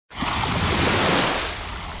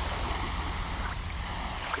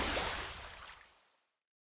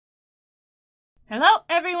Hello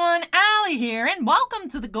everyone, Allie here, and welcome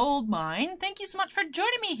to the Gold Mine. Thank you so much for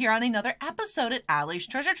joining me here on another episode at Allie's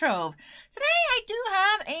Treasure Trove. Today I do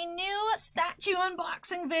have a new statue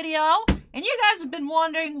unboxing video, and you guys have been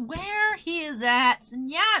wondering where he is at.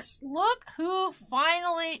 And yes, look who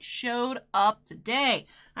finally showed up today.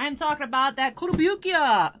 I'm talking about that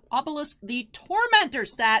KOTOBUKIYA, Obelisk the Tormentor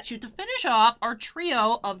statue to finish off our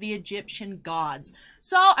trio of the Egyptian gods.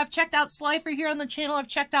 So, I've checked out Slifer here on the channel, I've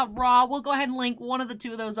checked out Raw, we'll go ahead and link one of the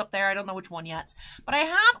two of those up there, I don't know which one yet. But I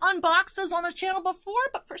have unboxed those on the channel before,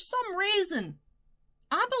 but for some reason,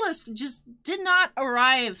 Obelisk just did not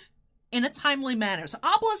arrive in a timely manner. So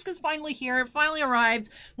Obelisk is finally here, finally arrived.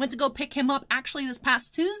 Went to go pick him up actually this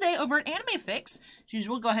past Tuesday over at Anime Fix. As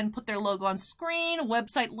usual, go ahead and put their logo on screen.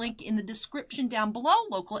 Website link in the description down below.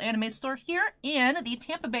 Local anime store here in the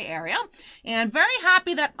Tampa Bay area. And very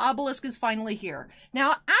happy that Obelisk is finally here. Now,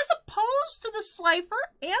 as opposed to the Slifer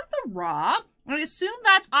and the Raw, I assume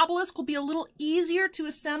that Obelisk will be a little easier to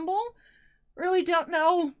assemble. Really don't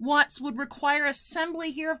know what would require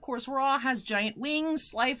assembly here. Of course, Raw has giant wings.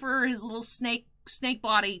 Slifer, his little snake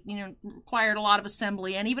body, required a lot of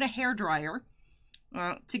assembly and even a hairdryer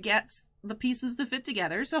to get the pieces to fit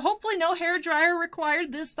together. So hopefully no hairdryer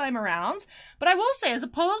required this time around. But I will say, as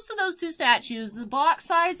opposed to those two statues, the box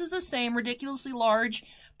size is the same, ridiculously large.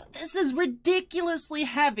 But this is ridiculously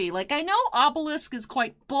heavy. Like, I know Obelisk is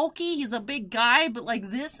quite bulky. He's a big guy, but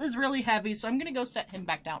like this is really heavy. So I'm going to go set him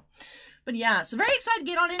back down. But yeah, so very excited to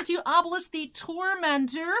get on into Obelisk the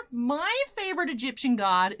Tormentor. My favorite Egyptian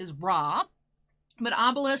god is Ra. But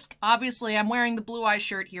Obelisk, obviously, I'm wearing the blue eye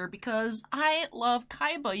shirt here because I love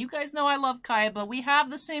Kaiba. You guys know I love Kaiba. We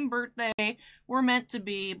have the same birthday. We're meant to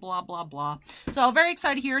be, blah, blah, blah. So very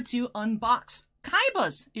excited here to unbox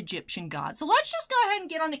Kaiba's Egyptian god. So let's just go ahead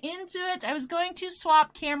and get on into it. I was going to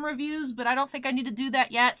swap camera views, but I don't think I need to do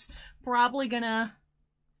that yet. Probably gonna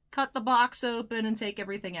cut the box open and take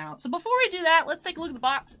everything out. So before we do that, let's take a look at the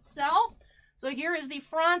box itself. So here is the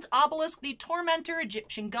front Obelisk the Tormentor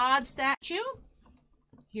Egyptian god statue.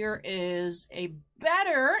 Here is a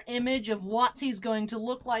better image of what he's going to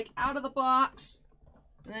look like out of the box.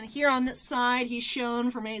 And then here on this side, he's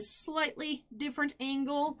shown from a slightly different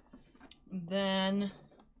angle. Then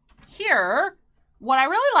here, what I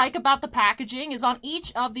really like about the packaging is on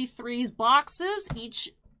each of the three boxes, each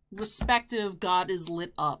respective god is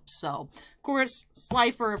lit up. So, of course,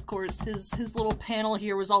 Slifer, of course, his little panel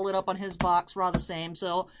here was all lit up on his box, raw the same.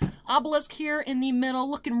 So, Obelisk here in the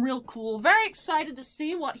middle, looking real cool. Very excited to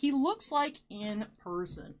see what he looks like in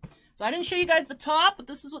person. So, I didn't show you guys the top, but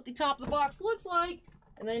this is what the top of the box looks like.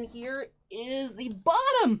 And then here is the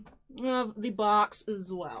bottom of the box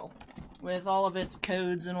as well, with all of its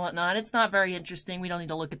codes and whatnot. It's not very interesting. We don't need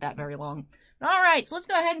to look at that very long. Alright, so let's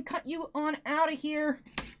go ahead and cut you on out of here.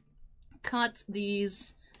 Cut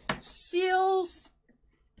these seals.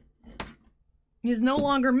 He is no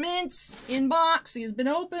longer mint in box. He has been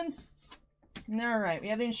opened. Alright, we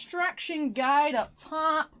have the instruction guide up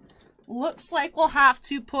top. Looks like we'll have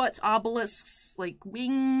to put Obelisk's, like,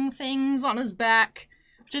 wing things on his back,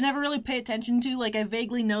 which I never really pay attention to. Like, I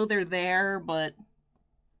vaguely know they're there, but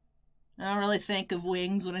I don't really think of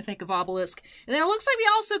wings when I think of Obelisk. And then it looks like we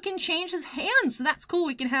also can change his hands, so that's cool.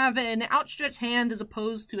 We can have an outstretched hand as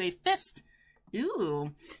opposed to a fist.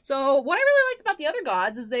 Ooh. So what I really liked about the other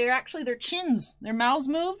gods is they're actually their chins. Their mouths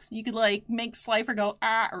moved. You could like make Slifer go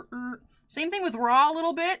ah or. Same thing with Ra a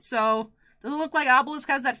little bit, so doesn't look like Obelisk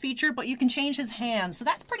has that feature, but you can change his hands, so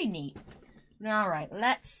that's pretty neat. Alright,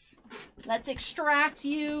 let's extract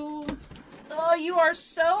you. Oh, you are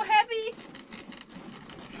so heavy.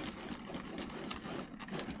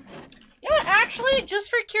 Yeah, actually, just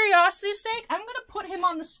for curiosity's sake, I'm going to put him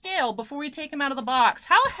on the scale before we take him out of the box.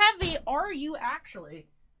 How heavy are you, actually?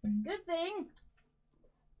 Good thing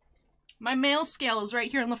my male scale is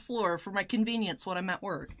right here on the floor for my convenience when I'm at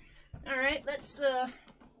work. Alright, let's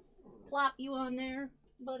plop you on there,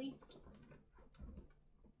 buddy.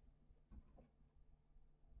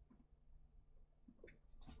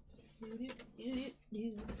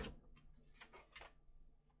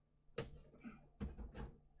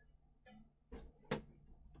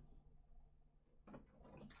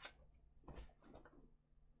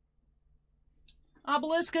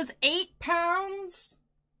 Obelisk is 8 pounds.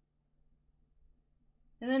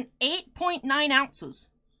 And then 8.9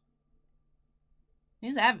 ounces.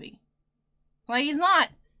 He's heavy. Like, he's not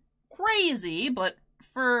crazy, but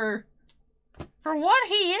for what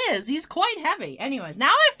he is, he's quite heavy. Anyways,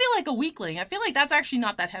 now I feel like a weakling. I feel like that's actually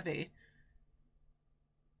not that heavy.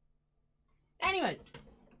 Anyways.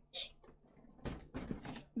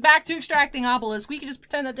 Back to extracting Obelisk. We can just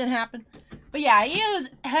pretend that didn't happen. But yeah, he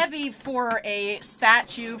is heavy for a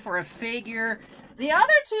statue, for a figure. The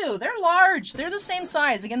other two, they're large. They're the same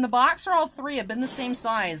size. Again, the box for all three have been the same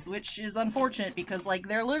size, which is unfortunate because, like,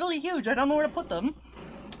 they're literally huge. I don't know where to put them.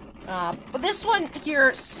 But this one here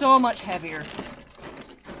is so much heavier.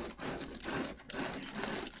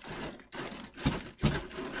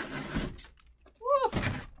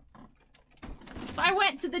 If I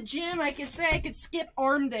went to the gym, I could say I could skip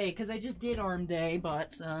arm day, because I just did arm day,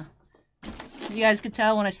 but, you guys could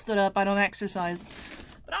tell when I stood up, I don't exercise.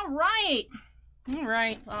 But alright!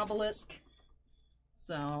 Alright, Obelisk.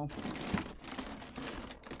 So...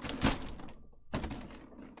 you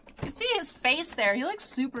can see his face there, he looks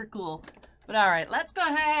super cool. But alright, let's go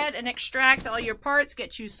ahead and extract all your parts,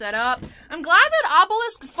 get you set up. I'm glad that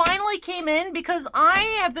Obelisk finally came in, because I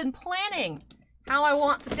have been planning how I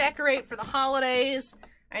want to decorate for the holidays.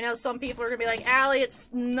 I know some people are going to be like, Allie,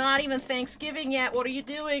 it's not even Thanksgiving yet, what are you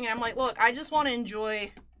doing? And I'm like, look, I just want to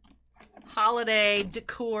enjoy holiday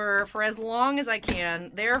decor for as long as I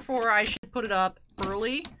can. Therefore, I should put it up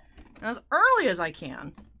early as I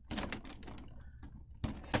can.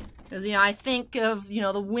 Because, you know, I think of, you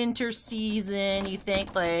know, the winter season, you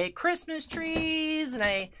think, like, Christmas trees, and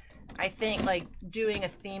I think, like, doing a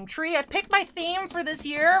theme tree. I picked my theme for this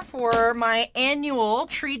year for my annual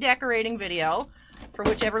tree decorating video, for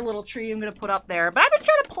whichever little tree I'm going to put up there. But I've been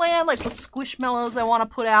trying to plan, like, what squishmallows I want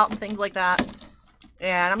to put out and things like that.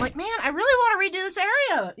 And I'm like, man, I really want to redo this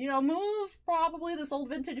area. You know, move probably this old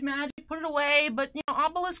vintage magic, put it away. But, you know,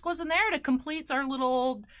 Obelisk wasn't there to complete our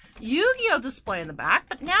little Yu-Gi-Oh display in the back.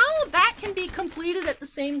 But now that can be completed at the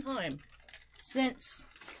same time, since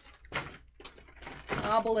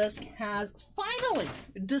Obelisk has finally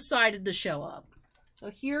decided to show up. So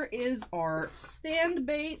here is our stand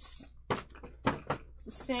base. It's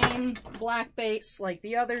the same black base like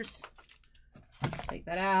the others. Take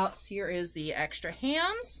that out. So here is the extra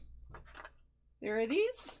hands. There are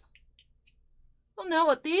these. Don't know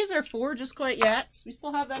what these are for just quite yet. We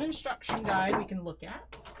still have that instruction guide we can look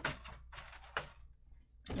at.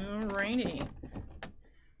 Alrighty.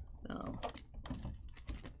 So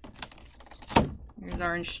here's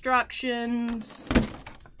our instructions.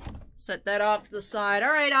 Set that off to the side.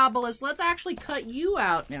 Alright, Obelisk, let's actually cut you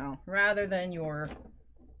out now, rather than your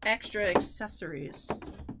extra accessories.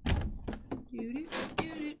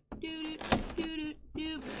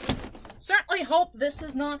 Certainly hope this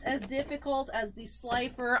is not as difficult as the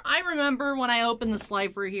Slifer. I remember when I opened the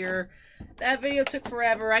Slifer here, that video took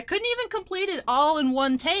forever. I couldn't even complete it all in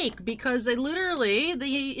one take because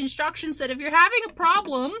the instructions said if you're having a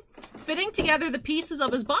problem fitting together the pieces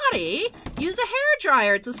of his body, use a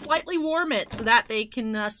hairdryer to slightly warm it so that they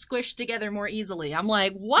can squish together more easily. I'm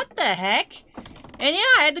like, what the heck? And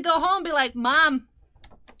yeah, I had to go home and be like, Mom,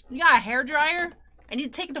 you got a hairdryer? I need to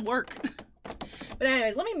take it to work. But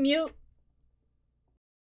anyways, let me mute.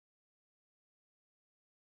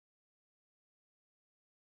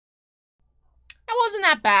 That wasn't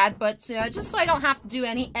that bad, but just so I don't have to do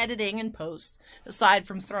any editing in post, aside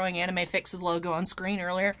from throwing Anime Fix's logo on screen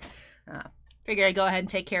earlier. Figured I'd go ahead and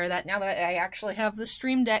take care of that now that I actually have the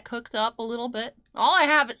Stream Deck hooked up a little bit. All I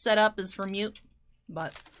have it set up is for mute,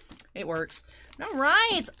 but it works.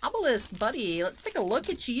 Alright, Obelisk, buddy, let's take a look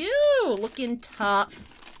at you. Looking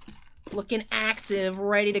tough, looking active,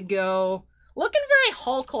 ready to go. Looking very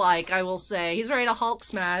Hulk-like, I will say. He's ready to Hulk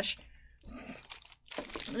smash.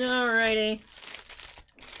 Alrighty.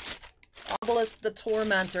 Obelisk the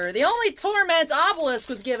Tormentor. The only torment Obelisk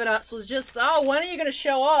was giving us was just, oh, when are you going to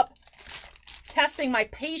show up? Testing my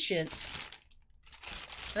patience.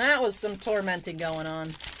 That was some tormenting going on.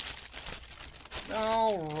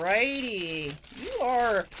 Alrighty. You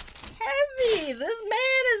are heavy. This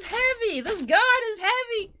man is heavy. This god is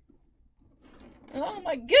heavy. Oh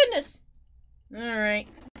my goodness. Alright.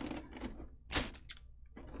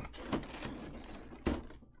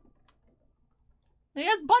 He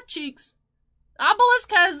has butt cheeks.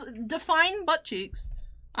 Obelisk has defined butt cheeks.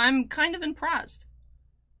 I'm kind of impressed.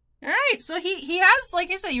 Alright, so he has,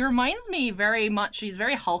 like I said, he reminds me very much, he's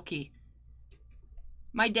very hulky.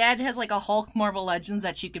 My dad has like a Hulk Marvel Legends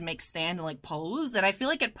that you can make stand and like pose, and I feel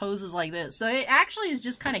like it poses like this. So it actually is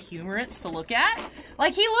just kind of humorous to look at.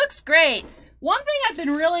 Like, he looks great. One thing I've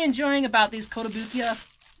been really enjoying about these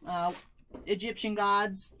Kotobukiya Egyptian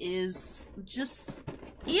gods is just,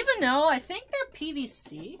 even though I think they're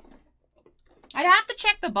PVC, I'd have to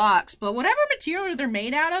check the box, but whatever material they're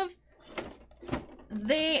made out of,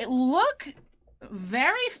 they look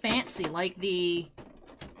very fancy. Like the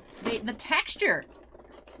texture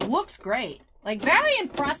looks great. Like, very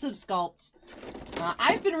impressive sculpts.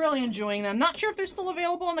 I've been really enjoying them. Not sure if they're still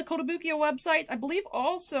available on the Kotobukiya websites. I believe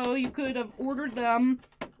also you could have ordered them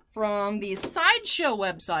from the Sideshow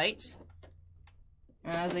website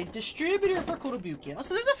as a distributor for Kotobukiya.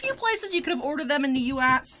 So there's a few places you could have ordered them in the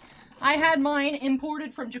US. I had mine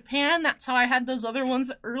imported from Japan. That's how I had those other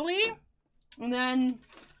ones early. And then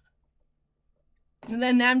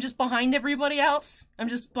I'm just behind everybody else. I'm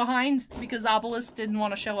just behind because Obelisk didn't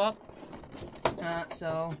want to show up.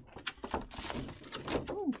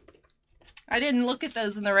 Ooh. I didn't look at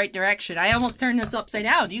those in the right direction. I almost turned this upside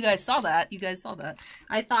down. You guys saw that. You guys saw that.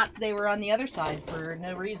 I thought they were on the other side for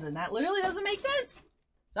no reason. That literally doesn't make sense.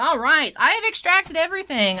 Alright, I have extracted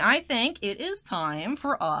everything. I think it is time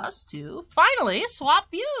for us to finally swap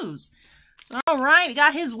views. So, alright, we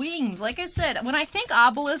got his wings. Like I said, when I think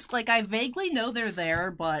Obelisk, like, I vaguely know they're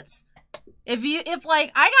there, but if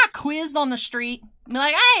like, I got quizzed on the street, be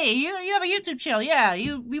like, hey, you have a YouTube channel, yeah,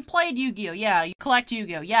 you played Yu-Gi-Oh, yeah, you collect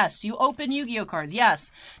Yu-Gi-Oh, yes, you open Yu-Gi-Oh cards, yes.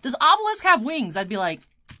 Does Obelisk have wings? I'd be like,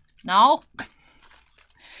 no.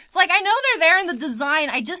 It's like, I know they're there in the design,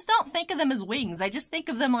 I just don't think of them as wings. I just think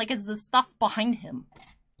of them like as the stuff behind him.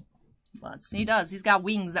 But he does. He's got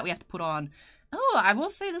wings that we have to put on. Oh, I will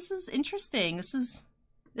say this is interesting. This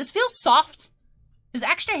feels soft. His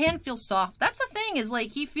extra hand feels soft. That's the thing, is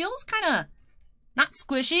like, he feels kind of, not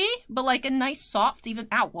squishy, but like a nice soft even,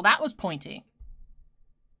 ow, well that was pointy.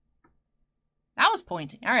 That was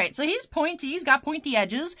pointy. Alright, so he's pointy, he's got pointy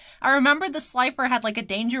edges. I remember the Slifer had like a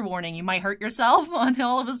danger warning, you might hurt yourself on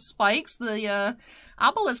all of his spikes. The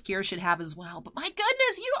Obelisk here should have as well. But my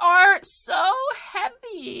goodness, you are so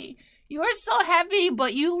heavy. You are so heavy,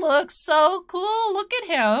 but you look so cool. Look at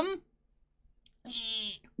him.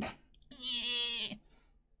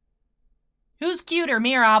 Who's cuter,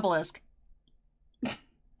 me or Obelisk?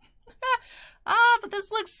 Ah, but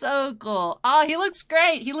this looks so cool. Oh, he looks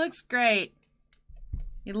great. He looks great.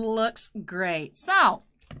 He looks great. So,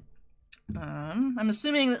 I'm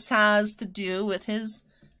assuming this has to do with his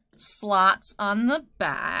slots on the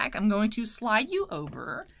back. I'm going to slide you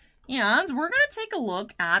over, and we're going to take a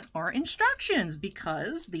look at our instructions,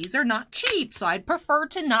 because these are not cheap, so I'd prefer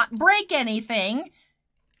to not break anything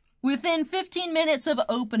within 15 minutes of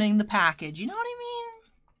opening the package. You know what I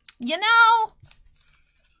mean? You know?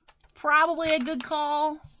 Probably a good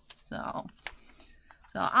call. So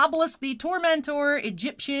Obelisk the Tormentor,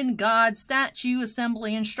 Egyptian God Statue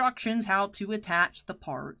Assembly Instructions, how to attach the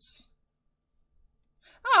parts.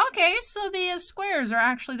 Oh, okay, so the squares are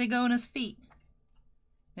actually, they go in his feet.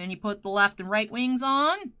 Then you put the left and right wings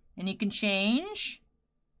on, and you can change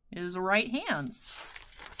his right hands.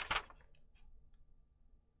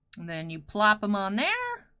 And then you plop him on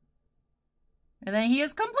there, and then he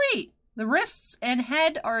is complete. The wrists and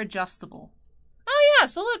head are adjustable. Oh yeah,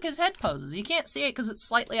 so look, his head poses. You can't see it because it's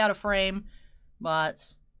slightly out of frame,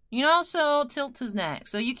 but you can also tilt his neck.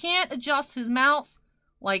 So you can't adjust his mouth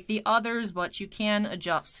like the others, but you can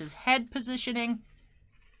adjust his head positioning.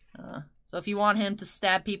 So if you want him to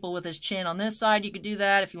stab people with his chin on this side, you could do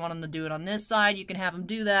that. If you want him to do it on this side, you can have him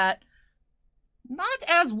do that. Not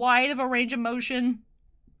as wide of a range of motion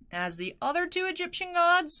as the other two Egyptian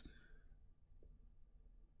gods.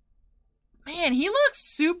 Man, he looks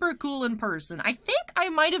super cool in person. I think I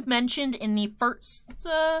might have mentioned in the first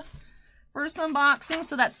unboxing,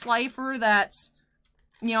 so that Slifer, that's,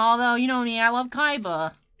 you know, although, you know me, I love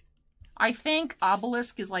Kaiba, I think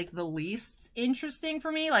Obelisk is, like, the least interesting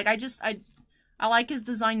for me. Like, I like his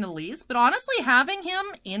design the least, but honestly, having him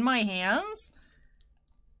in my hands,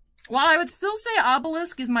 while I would still say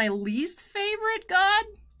Obelisk is my least favorite god,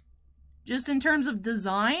 just in terms of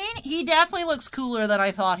design, he definitely looks cooler than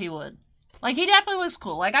I thought he would. Like, he definitely looks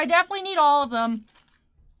cool. Like, I definitely need all of them.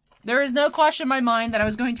 There is no question in my mind that I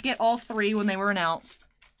was going to get all three when they were announced.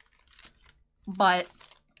 But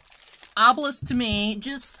Obelisk, to me,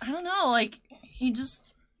 just, I don't know, like, he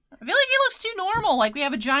just, I feel like he looks too normal. Like, we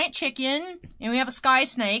have a giant chicken, and we have a sky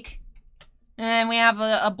snake, and we have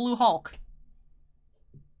a blue Hulk.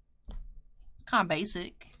 Kind of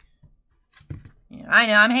basic. Yeah, I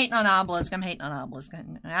know, I'm hating on Obelisk.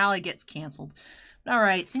 Ally gets canceled.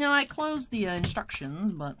 Alright, so now I closed the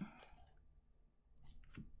instructions, but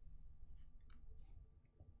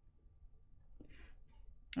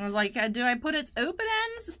I was like, do I put its open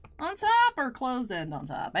ends on top or closed end on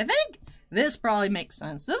top? I think this probably makes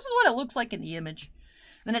sense. This is what it looks like in the image.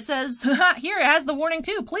 Then it says, here it has the warning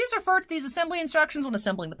too. Please refer to these assembly instructions when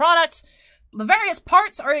assembling the products. The various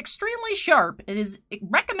parts are extremely sharp. It is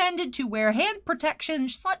recommended to wear hand protection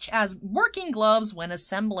such as working gloves when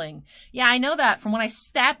assembling. Yeah, I know that from when I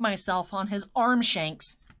stabbed myself on his arm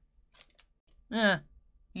shanks.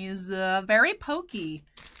 He's very pokey.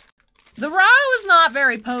 The Ra was not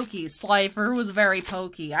very pokey. Slifer was very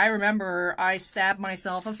pokey. I remember I stabbed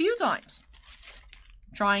myself a few times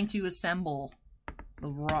trying to assemble the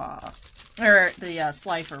Ra. Or the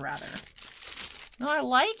Slifer, rather. No, I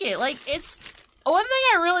like it. Like, it's... One thing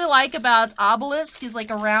I really like about Obelisk is, like,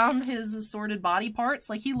 around his assorted body parts,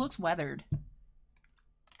 like, he looks weathered.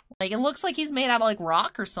 Like, it looks like he's made out of, like,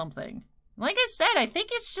 rock or something. Like I said, I think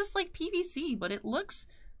it's just, like, PVC, but it looks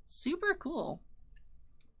super cool.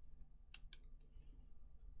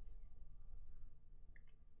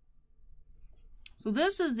 So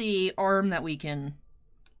this is the arm that we can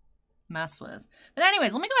mess with. But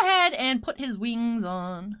anyways, let me go ahead and put his wings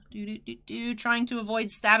on. Trying to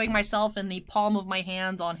avoid stabbing myself in the palm of my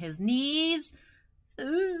hands on his knees.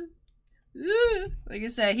 Like I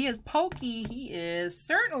said, he is pokey. He is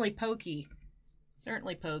certainly pokey.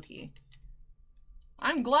 Certainly pokey.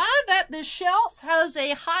 I'm glad that this shelf has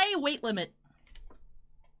a high weight limit.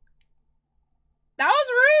 That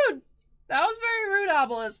was rude. That was very rude,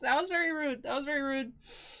 Obelisk. That was very rude. That was very rude.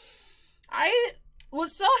 I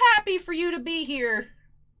was so happy for you to be here.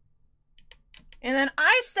 And then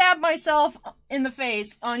I stabbed myself in the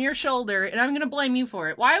face on your shoulder, and I'm gonna blame you for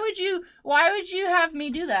it. Why would you have me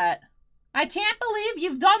do that? I can't believe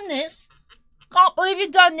you've done this. Can't believe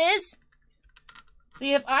you've done this.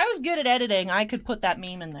 See, if I was good at editing, I could put that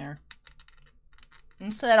meme in there.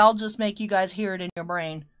 Instead, I'll just make you guys hear it in your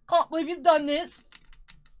brain. Can't believe you've done this.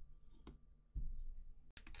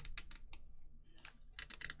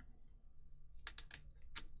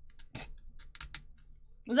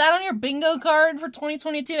 Was that on your bingo card for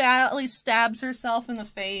 2022? Allie stabs herself in the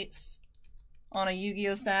face on a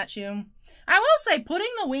Yu-Gi-Oh statue. I will say, putting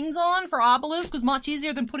the wings on for Obelisk was much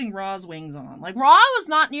easier than putting Ra's wings on. Like, Ra was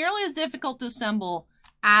not nearly as difficult to assemble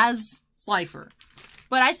as Slifer.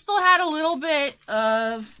 But I still had a little bit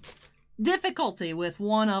of difficulty with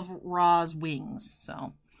one of Ra's wings.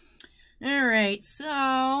 So, alright,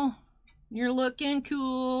 so you're looking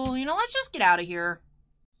cool. You know, let's just get out of here.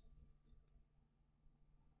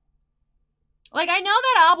 Like, I know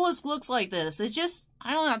that Obelisk looks like this. It just,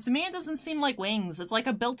 I don't know, to me it doesn't seem like wings. It's like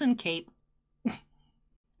a built-in cape.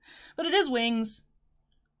 But it is wings.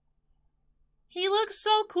 He looks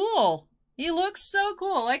so cool. He looks so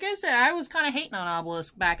cool. Like I said, I was kind of hating on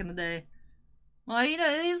Obelisk back in the day. Well,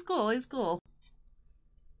 he's cool. He's cool.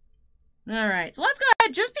 Alright, so let's go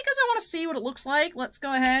ahead. Just because I want to see what it looks like, let's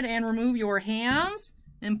go ahead and remove your hands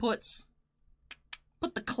and put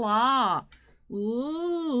the claw.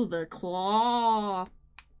 Ooh, the claw.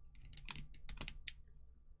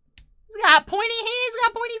 He's got pointy hands, he's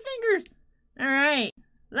got pointy fingers. Alright.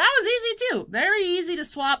 That was easy too. Very easy to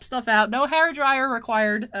swap stuff out. No hairdryer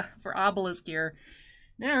required for Obelisk here.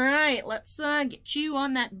 Alright, let's get you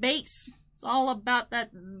on that base. It's all about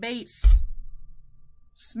that base.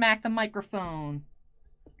 Smack the microphone.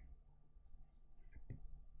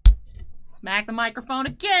 Smack the microphone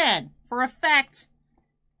again for effect.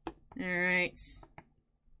 Alright.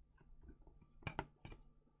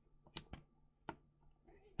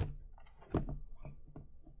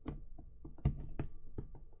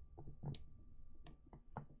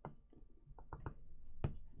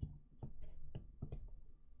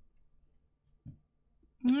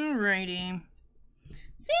 Alrighty.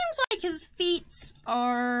 Seems like his feet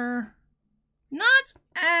are not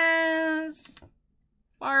as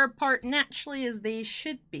far apart naturally as they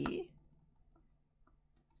should be.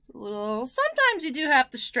 It's a little... Sometimes you do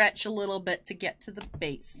have to stretch a little bit to get to the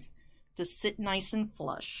base. To sit nice and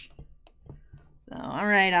flush. So,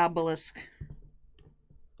 alright, Obelisk.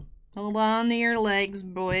 Hold on to your legs,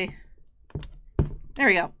 boy. There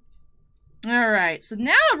we go. Alright, so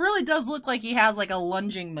now it really does look like he has like a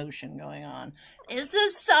lunging motion going on. This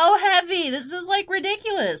is so heavy. This is like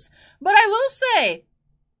ridiculous. But I will say,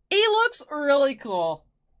 he looks really cool.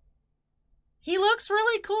 He looks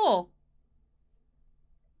really cool.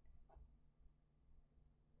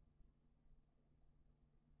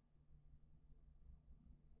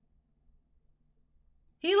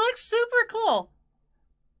 He looks super cool.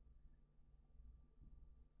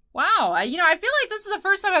 Wow, I feel like this is the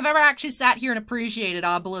first time I've ever actually sat here and appreciated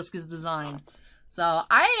Obelisk's design. So,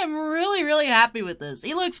 I am really, really happy with this.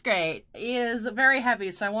 He looks great. He is very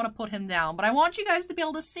heavy, so I want to put him down. But I want you guys to be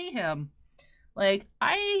able to see him. Like,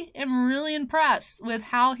 I am really impressed with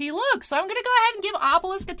how he looks. So I'm going to go ahead and give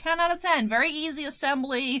Obelisk a 10 out of 10. Very easy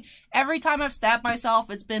assembly. Every time I've stabbed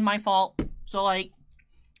myself, it's been my fault. So, like,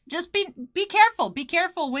 just be careful. Be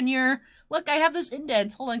careful when you're... Look, I have this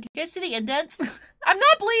indent. Hold on, can you guys see the indent? I'm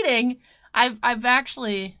not bleeding. I've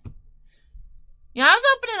actually... Yeah, I was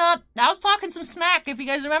opening up, I was talking some smack, if you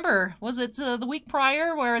guys remember. Was it the week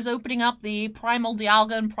prior where I was opening up the Primal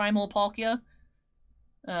Dialga and Primal Palkia?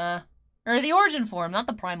 Or the Origin Form, not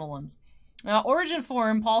the Primal ones. Origin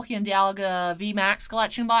Form, Palkia and Dialga VMAX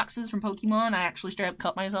collection boxes from Pokemon. I actually straight up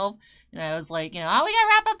cut myself. And I was like, you know, oh, we gotta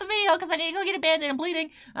wrap up the video because I need to go get a band-aid. I'm bleeding.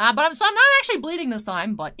 So I'm not actually bleeding this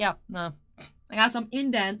time, but yeah, I got some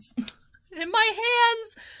indents in my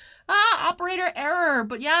hands. Operator error.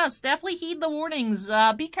 But yes, definitely heed the warnings.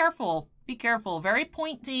 Be careful. Be careful. Very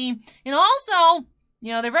pointy. And also,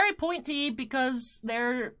 you know, they're very pointy because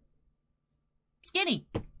they're skinny.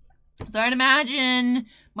 So I'd imagine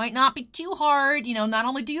might not be too hard. You know, not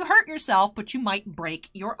only do you hurt yourself, but you might break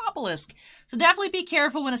your obelisk. So definitely be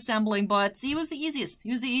careful when assembling, but see, he was the easiest.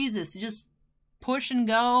 He was the easiest. You just push and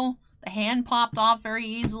go. The hand popped off very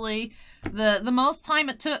easily. The most time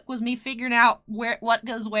it took was me figuring out what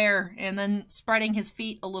goes where and then spreading his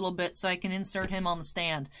feet a little bit so I can insert him on the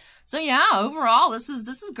stand. So yeah, overall, this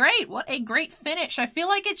is great. What a great finish. I feel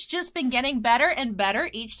like it's just been getting better and better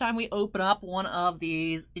each time we open up one of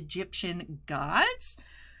these Egyptian gods.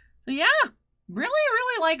 So yeah, really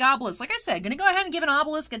like Obelisk. Like I said, gonna go ahead and give an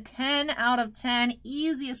Obelisk a 10 out of 10.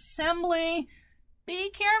 Easy assembly.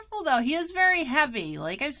 Be careful, though. He is very heavy.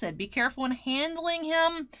 Like I said, be careful when handling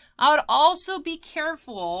him. I would also be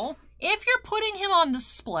careful if you're putting him on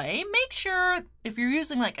display. Make sure if you're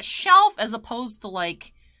using like a shelf as opposed to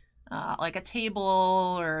like a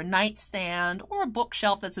table or a nightstand or a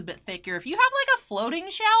bookshelf that's a bit thicker. If you have like a floating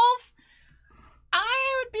shelf,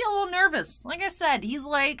 I would be a little nervous. Like I said, he's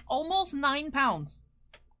like almost 9 pounds.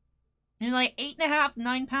 He's like 8.5 to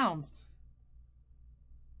 9 pounds.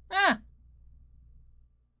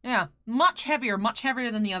 Yeah, much heavier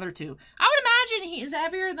than the other two. I would imagine he is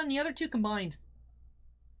heavier than the other two combined.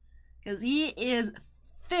 Because he is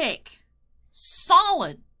thick,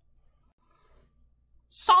 solid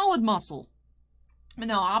muscle. But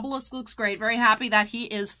no, Obelisk looks great. Very happy that he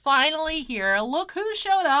is finally here. Look who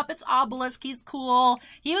showed up. It's Obelisk. He's cool.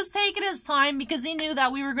 He was taking his time because he knew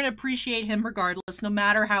that we were going to appreciate him regardless, no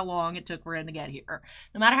matter how long it took for him to get here.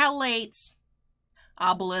 No matter how late,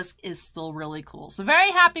 Obelisk is still really cool. So very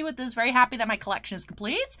happy with this. Very happy that my collection is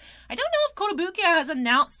complete. I don't know if Kotobukiya has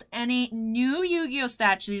announced any new Yu-Gi-Oh!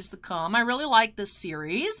 Statues to come. I really like this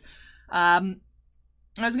series. I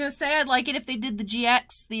was going to say I'd like it if they did the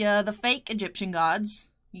GX, the fake Egyptian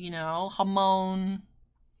gods. You know, Hamon,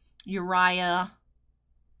 Uriah,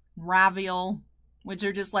 Raviel, which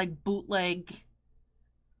are just like bootleg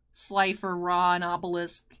Slifer, Ra, and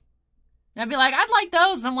Obelisk. And I'd be like, I'd like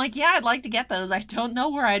those. And I'm like, yeah, I'd like to get those. I don't know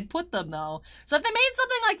where I'd put them, though. So if they made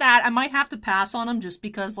something like that, I might have to pass on them just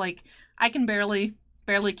because, like, I can barely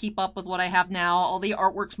keep up with what I have now. All the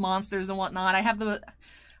artworks, monsters, and whatnot. I have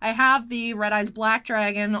the Red Eyes Black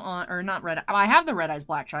Dragon on, or not Red, I have the Red Eyes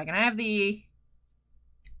Black Dragon. I have the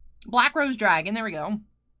Black Rose Dragon. There we go.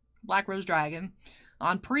 Black Rose Dragon.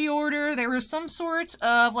 On pre-order, there was some sort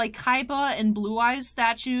of, like, Kaiba and Blue Eyes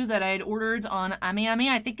statue that I had ordered on AmiAmi.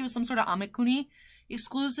 I think it was some sort of Amikuni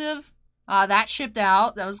exclusive. That shipped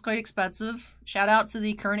out. That was quite expensive. Shout out to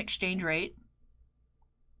the current exchange rate.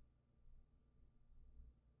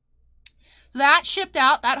 So that shipped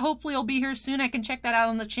out. That hopefully will be here soon. I can check that out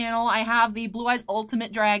on the channel. I have the Blue Eyes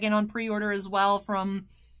Ultimate Dragon on pre-order as well from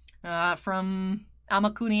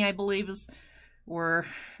Amakuni, I believe is... Or,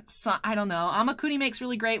 I don't know. Amakuni makes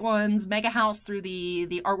really great ones. Mega House through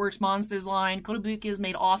the Artworks Monsters line. Kotobukiya has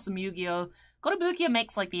made awesome Yu-Gi-Oh! Kotobukiya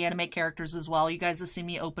makes, like, the anime characters as well. You guys have seen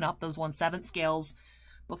me open up those 1/7 scales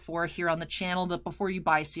before here on the channel, the Before You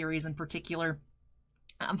Buy series in particular.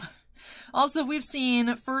 Also, we've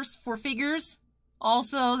seen first 4 figures.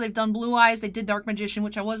 Also, they've done Blue Eyes. They did Dark Magician,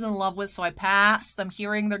 which I wasn't in love with, so I passed. I'm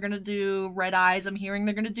hearing they're going to do Red Eyes. I'm hearing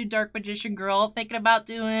they're going to do Dark Magician Girl. Thinking about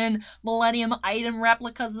doing Millennium item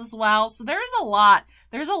replicas as well. So there's a lot.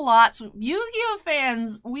 There's a lot. So Yu-Gi-Oh!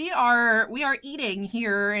 Fans, we are eating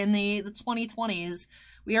here in the 2020s.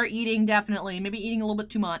 We are eating, definitely. Maybe eating a little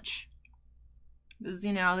bit too much. Because,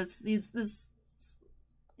 you know,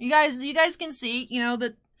 you guys can see, you know,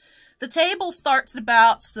 that the table starts at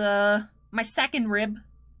about, my second rib,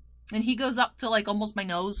 and he goes up to, like, almost my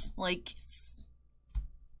nose. Like, it's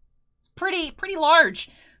pretty large.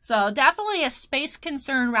 So, definitely a space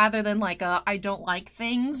concern rather than, like, I don't like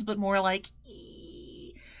things, but more like,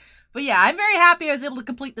 ee. But yeah, I'm very happy I was able to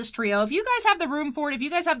complete this trio. If you guys have the room for it, if you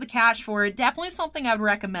guys have the cash for it, definitely something I would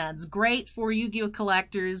recommend. It's great for Yu-Gi-Oh!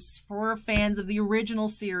 Collectors, for fans of the original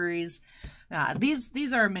series.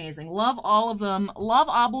 These are amazing. Love all of them. Love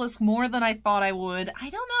Obelisk more than I thought I would. I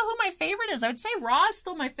don't know who my favorite is. I would say Ra is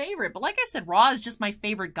still my favorite, but like I said, Ra is just my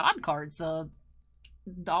favorite god card, so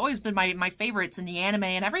always been my favorites in the anime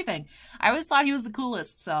and everything. I always thought he was the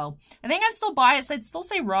coolest, so I think I'm still biased. I'd still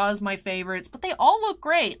say Ra is my favorites, but they all look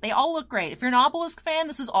great. They all look great. If you're an Obelisk fan,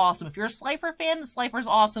 this is awesome. If you're a Slifer fan, the Slifer's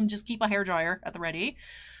awesome. Just keep a hairdryer at the ready.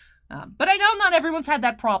 But I know not everyone's had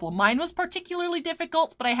that problem. Mine was particularly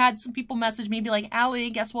difficult, but I had some people message me and be like, Allie,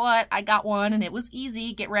 guess what? I got one and it was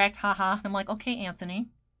easy. Get wrecked, haha. I'm like, okay, Anthony.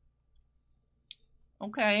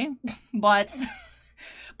 Okay, but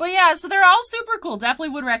yeah, so they're all super cool. Definitely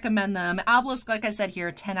would recommend them. Obelisk, like I said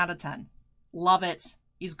here, 10 out of 10. Love it.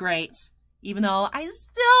 He's great. Even though I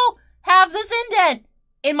still have this indent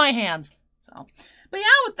in my hands. So, but yeah,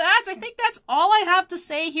 with that, I think that's all I have to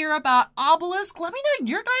say here about Obelisk. Let me know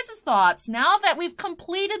your guys' thoughts. Now that we've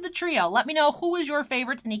completed the trio, let me know who is your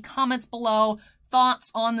favorite. Any comments below.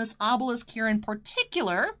 Thoughts on this Obelisk here in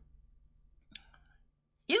particular.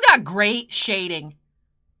 He's got great shading.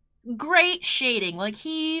 Great shading. Like,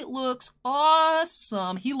 he looks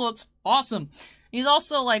awesome. He looks awesome. He's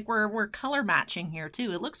also, like, we're color matching here,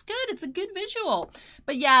 too. It looks good. It's a good visual.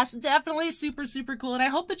 But yes, definitely super, super cool. And I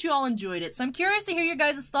hope that you all enjoyed it. So I'm curious to hear your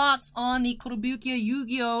guys' thoughts on the Kotobukiya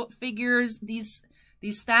Yu-Gi-Oh! Figures, these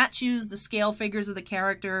statues, the scale figures of the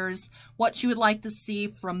characters, what you would like to see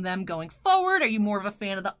from them going forward. Are you more of a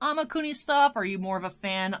fan of the Amakuni stuff? Are you more of a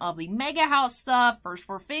fan of the Mega House stuff? First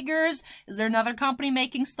 4 figures? Is there another company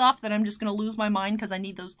making stuff that I'm just going to lose my mind because I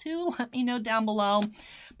need those too? Let me know down below.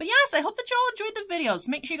 But yes, I hope that you all enjoyed the videos.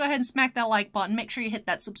 Make sure you go ahead and smack that like button. Make sure you hit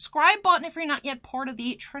that subscribe button if you're not yet part of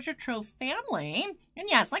the Treasure Trove family. And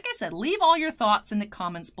yes, like I said, leave all your thoughts in the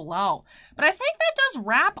comments below. But I think that does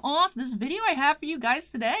wrap off this video I have for you guys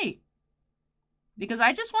today. Because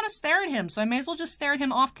I just want to stare at him, so I may as well just stare at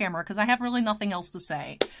him off camera because I have really nothing else to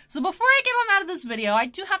say. So before I get on out of this video, I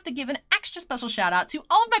do have to give an extra special shout out to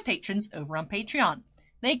all of my patrons over on Patreon.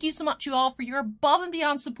 Thank you so much, you all, for your above and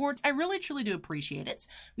beyond support. I really, truly do appreciate it.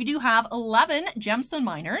 We do have 11 Gemstone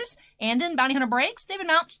Miners, Andon, Bounty Hunter Breaks, David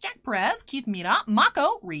Mouch, Jack Perez, Keith Mira,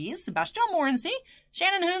 Mako, Rees, Sebastian Morency,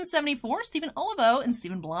 Shannon Hoon 74, Stephen Olivo, and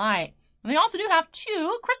Stephen Bly. And we also do have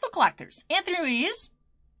 2 Crystal Collectors, Anthony Ruiz.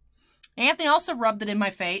 Anthony also rubbed it in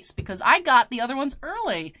my face because I got the other ones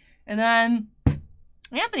early. And then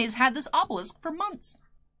Anthony's had this obelisk for months.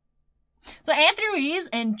 So Anthony Ruiz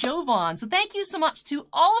and Jovan. So thank you so much to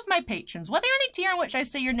all of my patrons. Whether you're in a tier in which I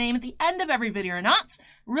say your name at the end of every video or not,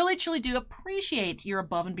 really truly do appreciate your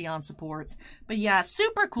above and beyond support. But yeah,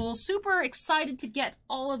 super cool, super excited to get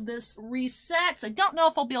all of this reset. I don't know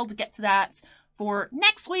if I'll be able to get to that for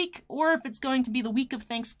next week or if it's going to be the week of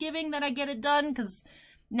Thanksgiving that I get it done, because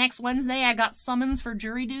next Wednesday I got summons for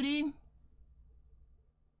jury duty.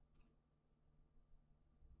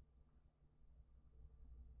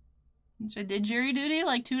 Which I did jury duty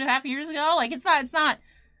like 2.5 years ago. Like, it's not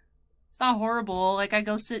horrible. Like, I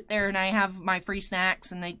go sit there and I have my free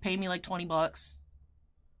snacks and they pay me like 20 bucks.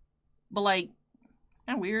 But like, it's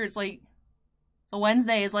kind of weird. It's like, so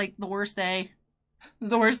Wednesday is like the worst day.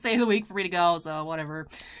 The worst day of the week for me to go, so whatever.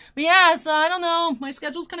 But yeah, so I don't know. My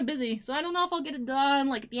schedule's kind of busy, so I don't know if I'll get it done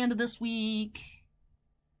like at the end of this week.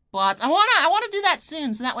 But I wanna do that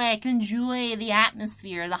soon, so that way I can enjoy the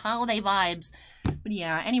atmosphere, the holiday vibes. But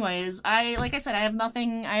yeah, anyways, like I said, I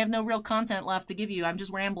have no real content left to give you. I'm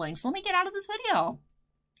just rambling, so let me get out of this video.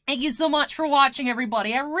 Thank you so much for watching,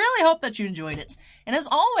 everybody. I really hope that you enjoyed it. And as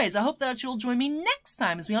always, I hope that you'll join me next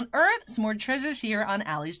time as we unearth some more treasures here on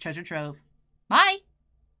Allie's Treasure Trove. Bye!